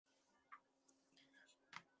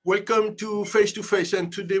Welcome to Face to Face,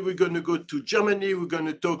 and today we're going to go to Germany. We're going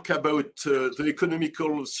to talk about the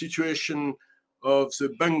economical situation of the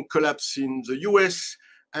bank collapse in the US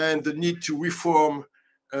and the need to reform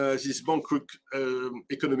this bankrupt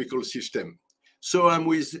economical system. So I'm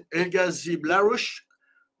with Helga Zepp-LaRouche,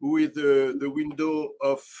 with the window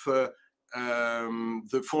of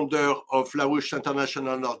the founder of LaRouche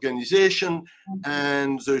International Organization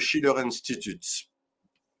and the Schiller Institute.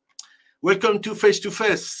 Welcome to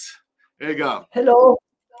Face, Helga. Hello.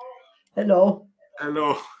 Hello.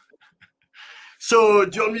 Hello. So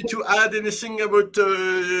do you want me to add anything about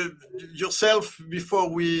yourself before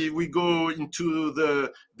we go into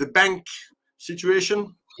the bank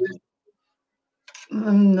situation?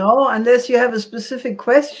 No, unless you have a specific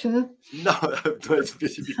question. No, I have no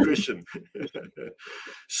specific question.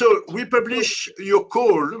 So we published your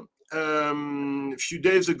call a few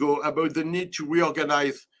days ago about the need to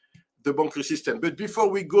reorganize the banking system. But before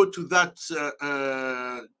we go to that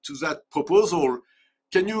proposal,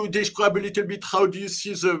 can you describe a little bit how do you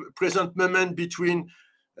see the present moment between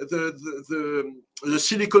the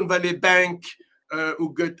Silicon Valley Bank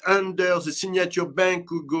who got under, the Signature Bank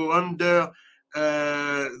who go under,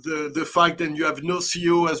 the fact that you have no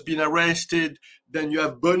CEO has been arrested, then you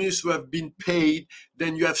have bonus who have been paid,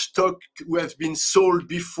 then you have stock who has been sold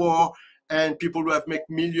before, and people who have made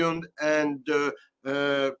millions, and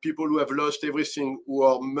people who have lost everything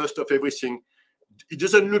or most of everything. It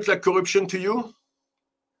doesn't look like corruption to you?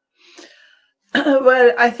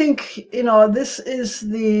 Well, I think, this is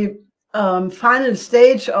the final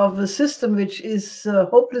stage of a system which is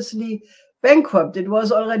hopelessly bankrupt. It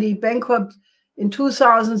was already bankrupt in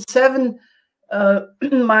 2007.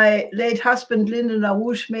 My late husband, Lyndon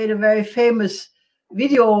LaRouche, made a very famous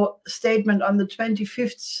video statement on the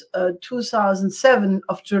 25th, 2007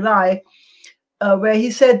 of July, where he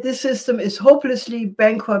said this system is hopelessly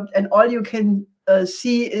bankrupt and all you can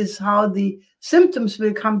see is how the symptoms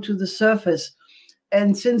will come to the surface.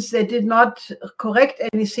 And since they did not correct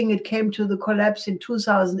anything, it came to the collapse in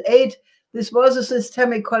 2008. This was a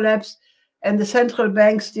systemic collapse, and the central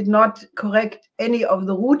banks did not correct any of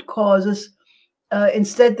the root causes.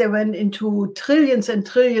 Instead, they went into trillions and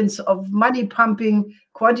trillions of money pumping,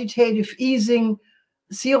 quantitative easing,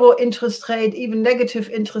 zero interest rate, even negative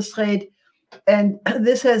interest rate. And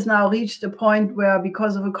this has now reached a point where,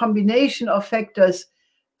 because of a combination of factors,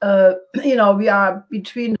 we are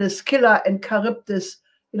between the Schiller and Charybdis.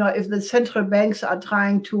 If the central banks are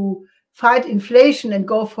trying to fight inflation and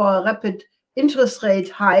go for a rapid interest rate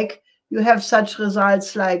hike, you have such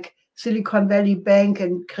results like Silicon Valley Bank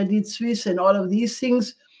and Credit Suisse and all of these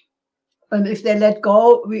things. And if they let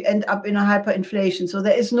go, we end up in a hyperinflation. So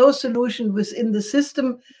there is no solution within the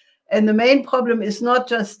system. And the main problem is not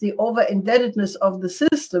just the over-indebtedness of the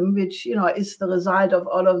system, which, is the result of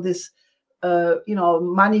all of this,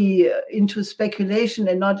 money into speculation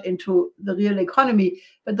and not into the real economy.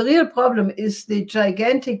 But the real problem is the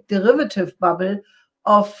gigantic derivative bubble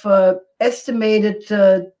of estimated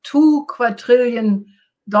 $2 quadrillion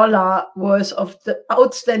worth of the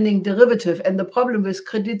outstanding derivative. And the problem with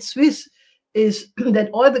Credit Suisse is that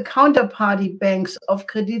all the counterparty banks of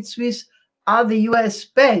Credit Suisse are the US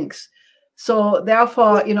banks. So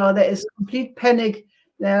therefore, there is complete panic.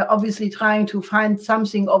 They're obviously trying to find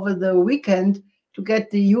something over the weekend to get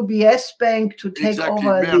the UBS bank to take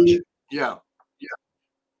over merge. Yeah.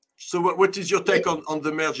 So what is your take on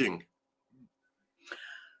the merging?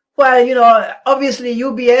 Well, obviously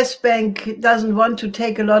UBS bank doesn't want to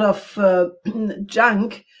take a lot of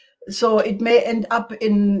junk. So it may end up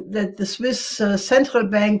in that the Swiss central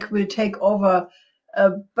bank will take over.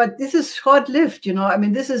 But this is short-lived,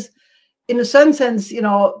 this is, in a certain sense,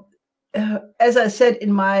 as I said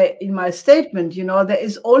in my statement, there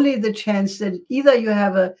is only the chance that either you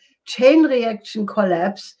have a chain reaction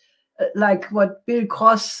collapse, like what Bill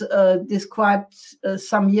Cross described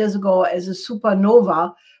some years ago as a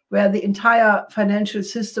supernova, where the entire financial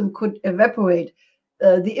system could evaporate.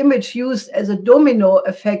 The image used as a domino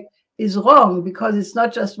effect is wrong, because it's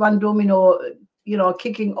not just one domino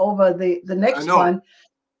kicking over the next one.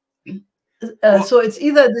 So it's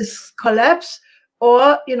either this collapse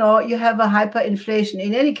or, you have a hyperinflation.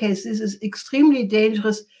 In any case, this is extremely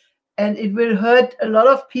dangerous, and it will hurt a lot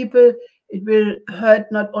of people. It will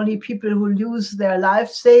hurt not only people who lose their life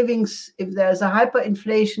savings if there's a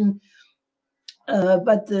hyperinflation,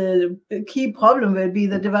 but the key problem will be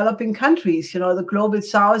the developing countries. The global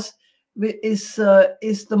south is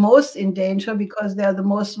the most in danger because they are the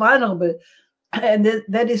most vulnerable. And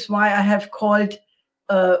that is why I have called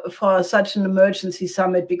for such an emergency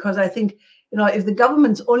summit, because I think, if the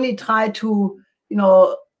governments only try to,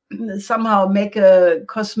 somehow make a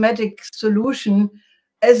cosmetic solution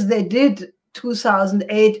as they did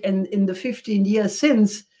 2008 and in the 15 years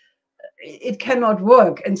since, it cannot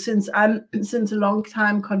work. And since I'm since a long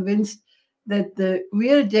time convinced that the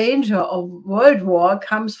real danger of world war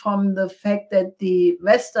comes from the fact that the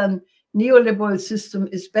Western neoliberal system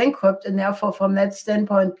is bankrupt, and therefore from that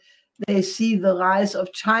standpoint they see the rise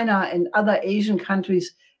of China and other Asian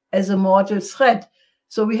countries as a mortal threat.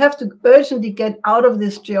 So we have to urgently get out of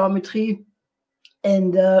this geometry,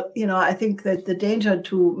 and I think that the danger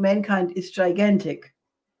to mankind is gigantic.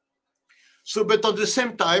 So, but at the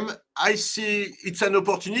same time, I see it's an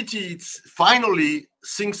opportunity. It's finally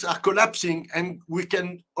things are collapsing, and we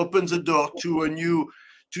can open the door to a new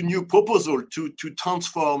proposal to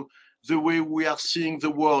transform the way we are seeing the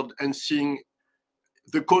world and seeing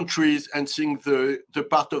the countries and seeing the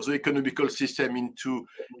part of the economical system into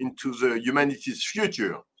the humanity's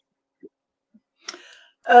future.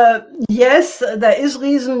 Yes, there is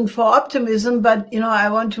reason for optimism, but I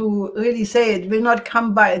want to really say it will not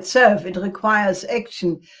come by itself. It requires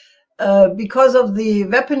action because of the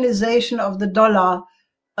weaponization of the dollar.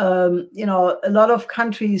 A lot of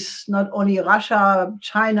countries, not only Russia,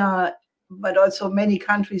 China, but also many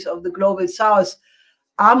countries of the global south,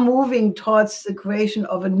 are moving towards the creation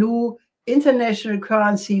of a new international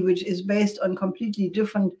currency, which is based on completely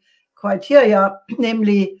different criteria,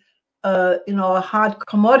 namely hard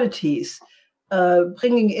commodities,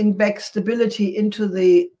 bringing in back stability into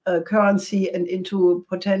the currency and into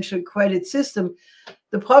potential credit system.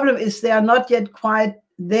 The problem is they are not yet quite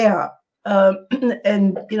there.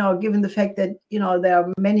 And, given the fact that, there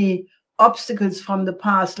are many obstacles from the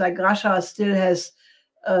past, like Russia still has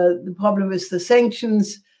the problem with the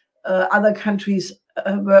sanctions, other countries'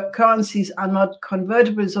 currencies are not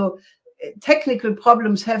convertible. So technical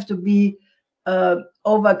problems have to be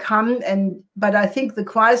overcome, but I think the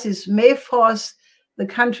crisis may force the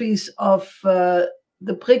countries of the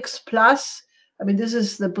BRICS plus. I mean, this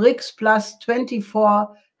is the BRICS plus 24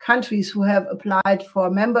 countries who have applied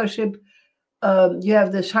for membership. You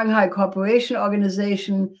have the Shanghai Cooperation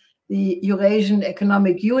Organization, the Eurasian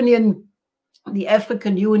Economic Union, the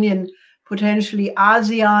African Union, potentially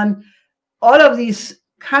ASEAN. All of these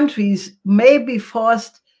countries may be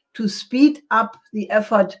forced to speed up the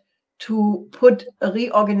effort to put a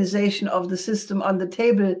reorganization of the system on the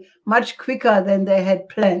table much quicker than they had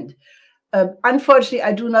planned. Unfortunately,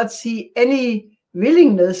 I do not see any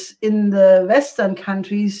willingness in the Western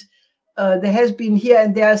countries. There has been here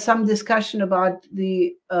and there some discussion about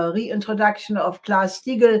the reintroduction of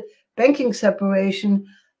Glass-Steagall banking separation,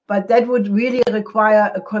 but that would really require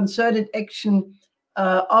a concerted action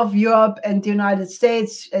of Europe and the United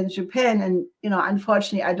States and Japan. And,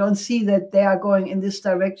 unfortunately, I don't see that they are going in this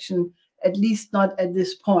direction, at least not at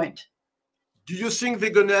this point. Do you think they're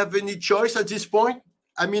going to have any choice at this point?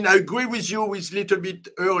 I mean, I agree with you, it's a little bit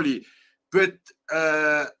early, but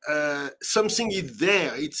something is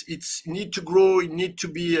there. It's need to grow, it need to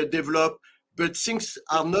be developed, but things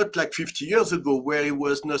are not like 50 years ago where it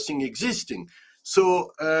was nothing existing.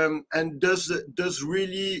 So, and does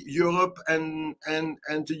really Europe and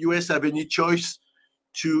the US have any choice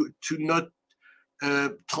to not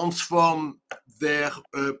transform their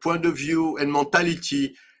point of view and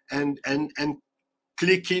mentality and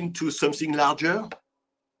click into something larger?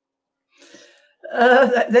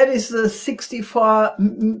 That is the $64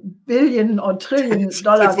 billion or trillion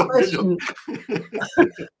dollar question.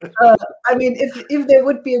 I mean, if they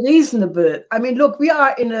would be reasonable. I mean, look, we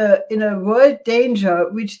are in a world danger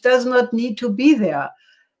which does not need to be there.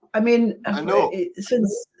 I mean, I know.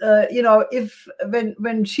 Since if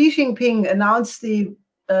when Xi Jinping announced the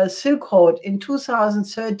Silk Road in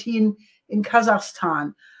 2013 in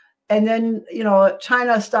Kazakhstan, and then,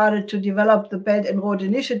 China started to develop the Belt and Road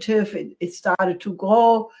Initiative. It started to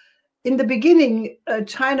grow. In the beginning,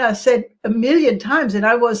 China said a million times, and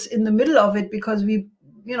I was in the middle of it because we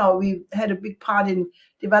had a big part in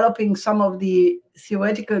developing some of the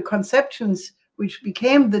theoretical conceptions which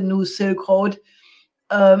became the new Silk Road.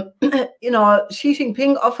 Xi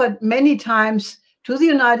Jinping offered many times to the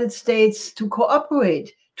United States to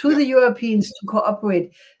cooperate, to the Europeans to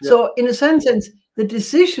cooperate. Yeah. So in a sense, the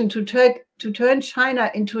decision to turn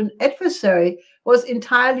China into an adversary was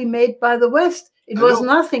entirely made by the West. It was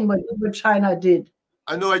nothing what China did.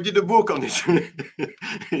 I know. I did a book on it.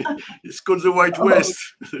 It's called The White West.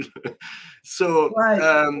 So,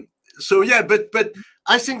 right. So yeah, but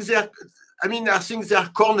I think I think they are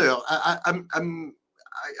cornered.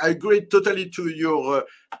 I agree totally to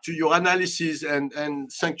your analysis,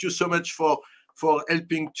 and thank you so much for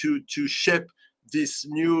helping to shape this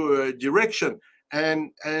new direction.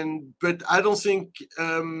 But I don't think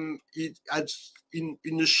it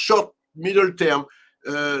in a short middle term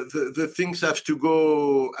the things have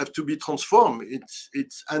to be transformed.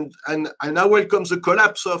 And now welcome the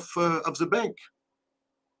collapse of the bank.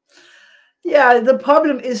 Yeah, the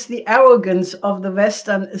problem is the arrogance of the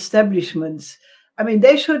Western establishments. I mean,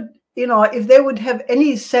 they should, if they would have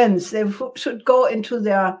any sense, they should go into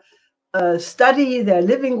their study, their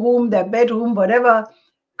living room, their bedroom, whatever,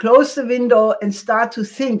 close the window and start to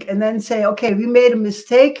think, and then say, okay, we made a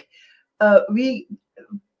mistake. We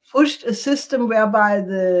pushed a system whereby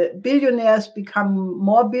the billionaires become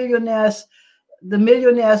more billionaires, the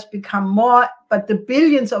millionaires become more, but the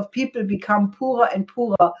billions of people become poorer and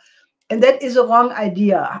poorer. And that is a wrong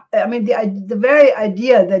idea. I mean, the very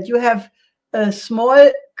idea that you have a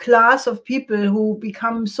small class of people who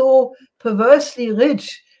become so perversely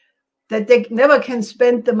rich that they never can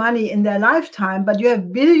spend the money in their lifetime, but you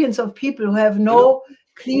have billions of people who have no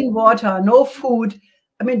clean water, no food.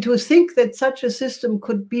 I mean, to think that such a system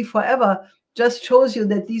could be forever just shows you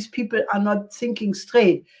that these people are not thinking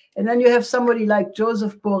straight. And then you have somebody like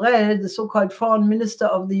Joseph Borrell, the so-called foreign minister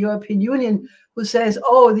of the European Union, who says,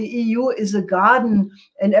 oh, the EU is a garden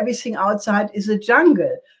and everything outside is a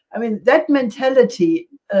jungle. I mean, that mentality,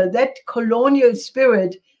 that colonial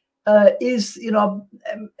spirit is,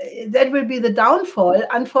 that will be the downfall.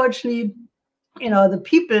 Unfortunately, the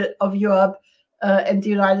people of Europe and the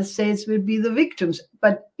United States will be the victims.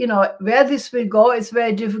 But, where this will go is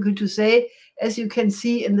very difficult to say, as you can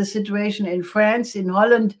see in the situation in France, in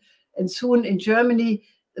Holland, and soon in Germany.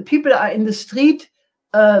 The people are in the street.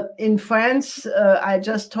 In France, I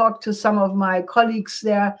just talked to some of my colleagues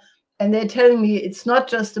there, and they're telling me it's not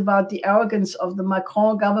just about the arrogance of the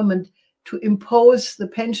Macron government to impose the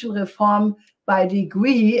pension reform by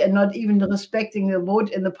degree and not even respecting the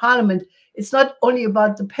vote in the parliament. It's not only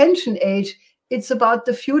about the pension age, it's about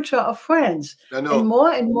the future of France. And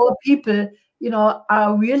more people,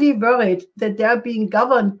 are really worried that they're being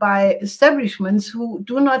governed by establishments who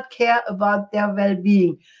do not care about their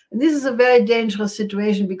well-being. And this is a very dangerous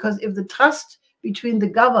situation, because if the trust between the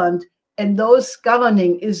governed and those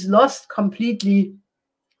governing is lost completely,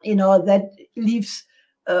 that leaves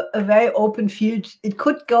a very open field. It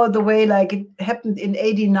could go the way like it happened in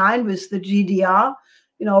 '89 with the GDR.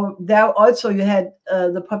 There also you had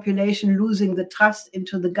the population losing the trust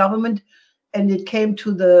into the government, and it came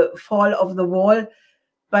to the fall of the wall.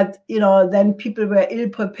 But, then people were ill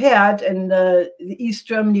prepared, and East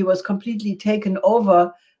Germany was completely taken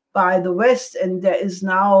over by the West. And there is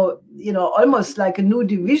now, almost like a new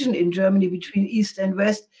division in Germany between East and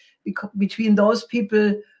West, between those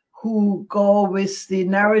people who go with the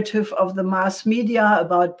narrative of the mass media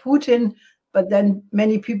about Putin, but then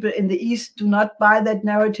many people in the East do not buy that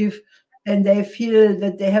narrative, and they feel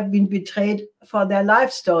that they have been betrayed for their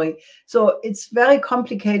life story. So it's very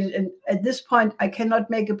complicated. And at this point, I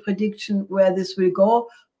cannot make a prediction where this will go.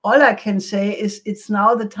 All I can say is it's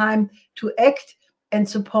now the time to act and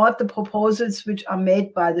support the proposals which are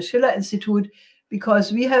made by the Schiller Institute,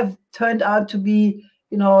 because we have turned out to be,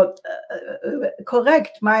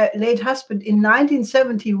 correct. My late husband in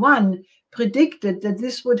 1971 predicted that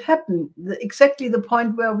this would happen, exactly the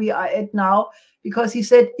point where we are at now, because he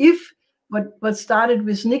said if what started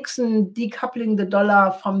with Nixon decoupling the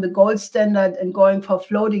dollar from the gold standard and going for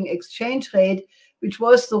floating exchange rate, which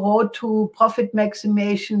was the road to profit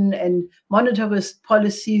maximization and monetarist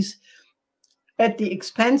policies at the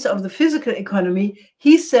expense of the physical economy,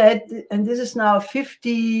 he said, and this is now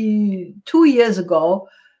 52 years ago,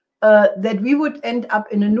 that we would end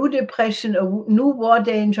up in a new depression, a new war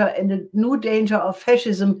danger, and a new danger of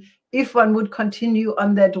fascism if one would continue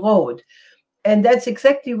on that road. And that's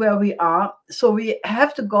exactly where we are. So we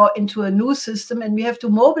have to go into a new system, and we have to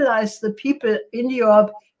mobilize the people in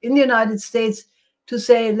Europe, in the United States, to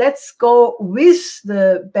say, let's go with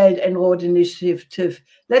the Belt and Road Initiative.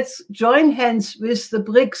 Let's join hands with the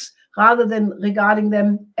BRICS rather than regarding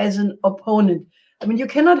them as an opponent. I mean, you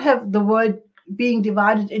cannot have the world being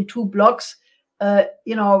divided in two blocks,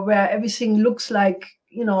 where everything looks like,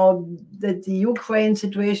 that the Ukraine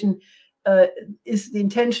situation is the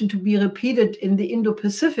intention to be repeated in the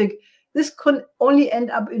Indo-Pacific. This could only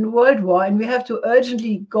end up in world war, and we have to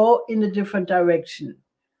urgently go in a different direction.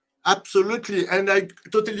 Absolutely, and I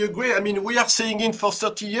totally agree. I mean, we are saying it for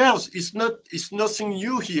 30 years. It's nothing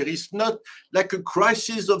new here. It's not like a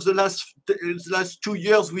crisis of the last 2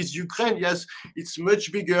 years with Ukraine. Yes, it's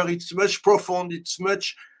much bigger. It's much profound. It's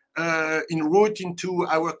much enroot into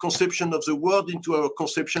our conception of the world, into our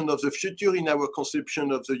conception of the future, in our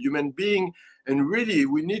conception of the human being. And really,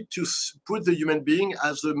 we need to put the human being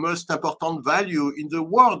as the most important value in the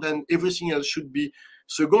world, and everything else should be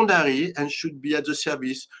secondary and should be at the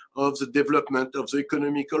service of the development of the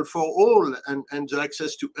economical for all, and the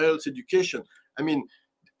access to health, education. I mean,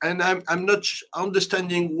 and I'm not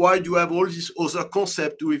understanding why you have all this other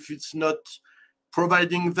concept if it's not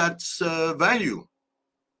providing that value.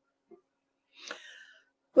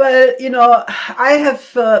 Well, you know, I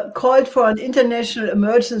have called for an international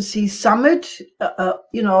emergency summit,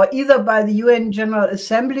 you know, either by the UN General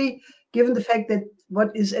Assembly, given the fact that what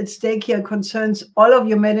is at stake here concerns all of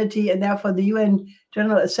humanity, and therefore the UN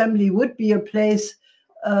General Assembly would be a place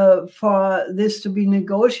for this to be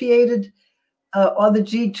negotiated, or the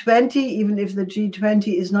G20, even if the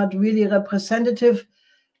G20 is not really representative.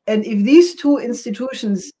 And if these two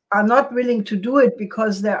institutions are not willing to do it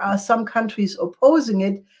because there are some countries opposing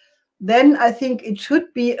it, then I think it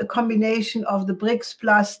should be a combination of the BRICS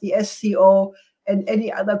plus the SCO and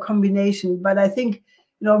any other combination. But I think,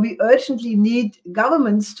 you know, we urgently need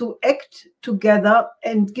governments to act together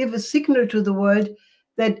and give a signal to the world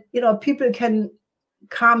that, you know, people can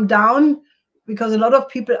calm down, because a lot of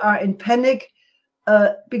people are in panic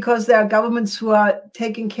because there are governments who are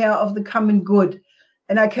taking care of the common good.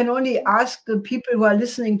 And I can only ask the people who are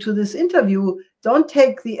listening to this interview, don't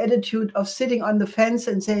take the attitude of sitting on the fence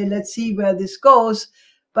and say, let's see where this goes.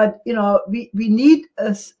 But, you know, we need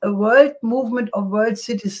a world movement of world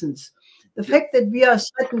citizens. The fact that we are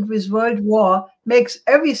threatened with world war makes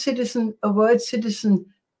every citizen a world citizen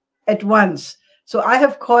at once. So I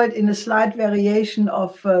have called, in a slight variation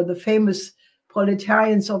of the famous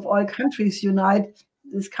proletarians of all countries unite.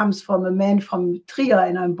 This comes from a man from Trier,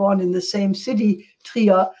 and I'm born in the same city,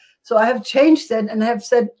 Trier. So I have changed that and have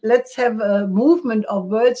said, let's have a movement of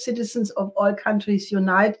world citizens of all countries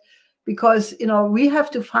unite, because, you know, we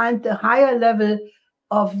have to find the higher level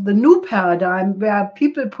of the new paradigm where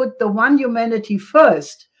people put the one humanity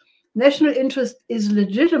first. National interest is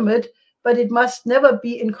legitimate, but it must never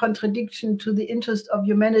be in contradiction to the interest of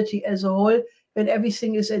humanity as a whole when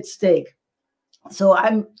everything is at stake. So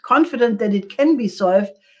I'm confident that it can be solved,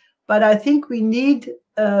 but I think we need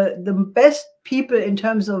the best people in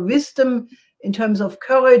terms of wisdom, in terms of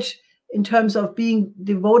courage, in terms of being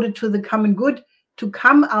devoted to the common good, to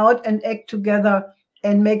come out and act together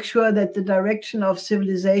and make sure that the direction of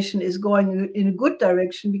civilization is going in a good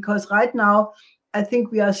direction. Because right now, I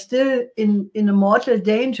think we are still in a mortal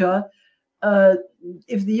danger.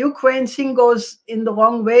 If the Ukraine thing goes in the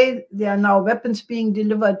wrong way, there are now weapons being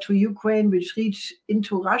delivered to Ukraine which reach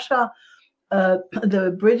into Russia.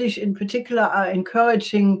 The British in particular are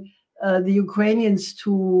encouraging the Ukrainians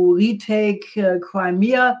to retake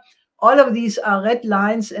Crimea. All of these are red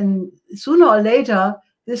lines, and sooner or later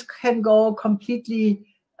this can go completely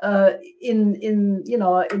in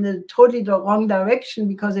a totally the wrong direction,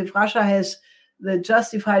 because if Russia has the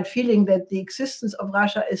justified feeling that the existence of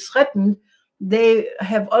Russia is threatened, they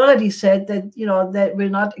have already said that, you know, they will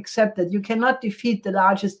not accept that. You cannot defeat the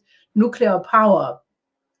largest nuclear power.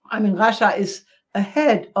 I mean, Russia is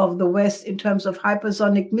ahead of the West in terms of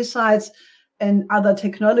hypersonic missiles and other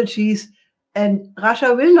technologies, and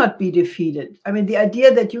Russia will not be defeated. I mean, the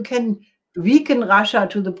idea that you can weaken Russia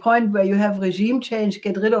to the point where you have regime change,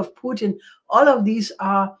 get rid of Putin, all of these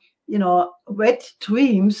are, you know, wet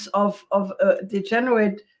dreams of a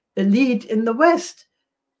degenerate elite in the West.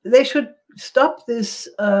 They should stop this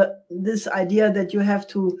this idea that you have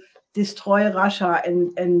to destroy Russia,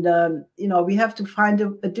 and you know, we have to find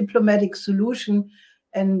a diplomatic solution.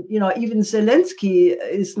 And, you know, even Zelensky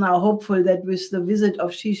is now hopeful that with the visit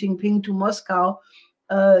of Xi Jinping to Moscow,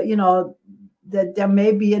 you know, that there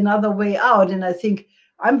may be another way out. And I think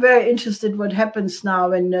I'm very interested what happens now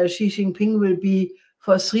when Xi Jinping will be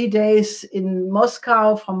for 3 days in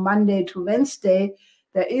Moscow from Monday to Wednesday.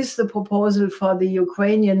 There is the proposal for the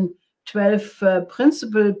Ukrainian 12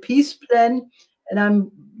 principle peace plan, and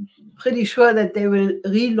I'm pretty sure that they will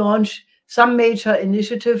relaunch some major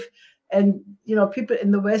initiative. And, you know, people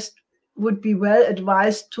in the West would be well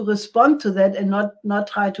advised to respond to that and not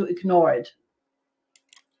try to ignore it.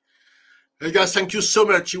 Helga, thank you so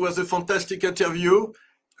much. It was a fantastic interview.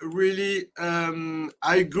 Really,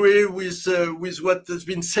 I agree with what has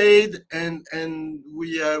been said, and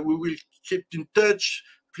we will keep in touch.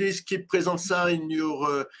 Please keep Presenza in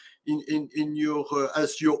your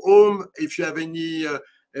as your home. If you have any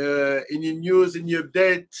news, any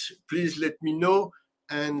update, please let me know.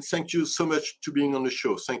 And thank you so much to being on the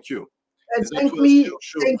show. Thank you. Thank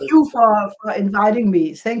you for inviting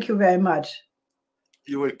me. Thank you very much.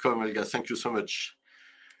 You're welcome, Helga. Thank you so much.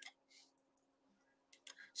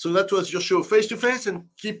 So that was your show, Face to Face, and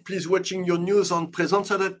keep please watching your news on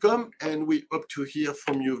Presenza.com, and we hope to hear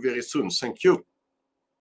from you very soon. Thank you.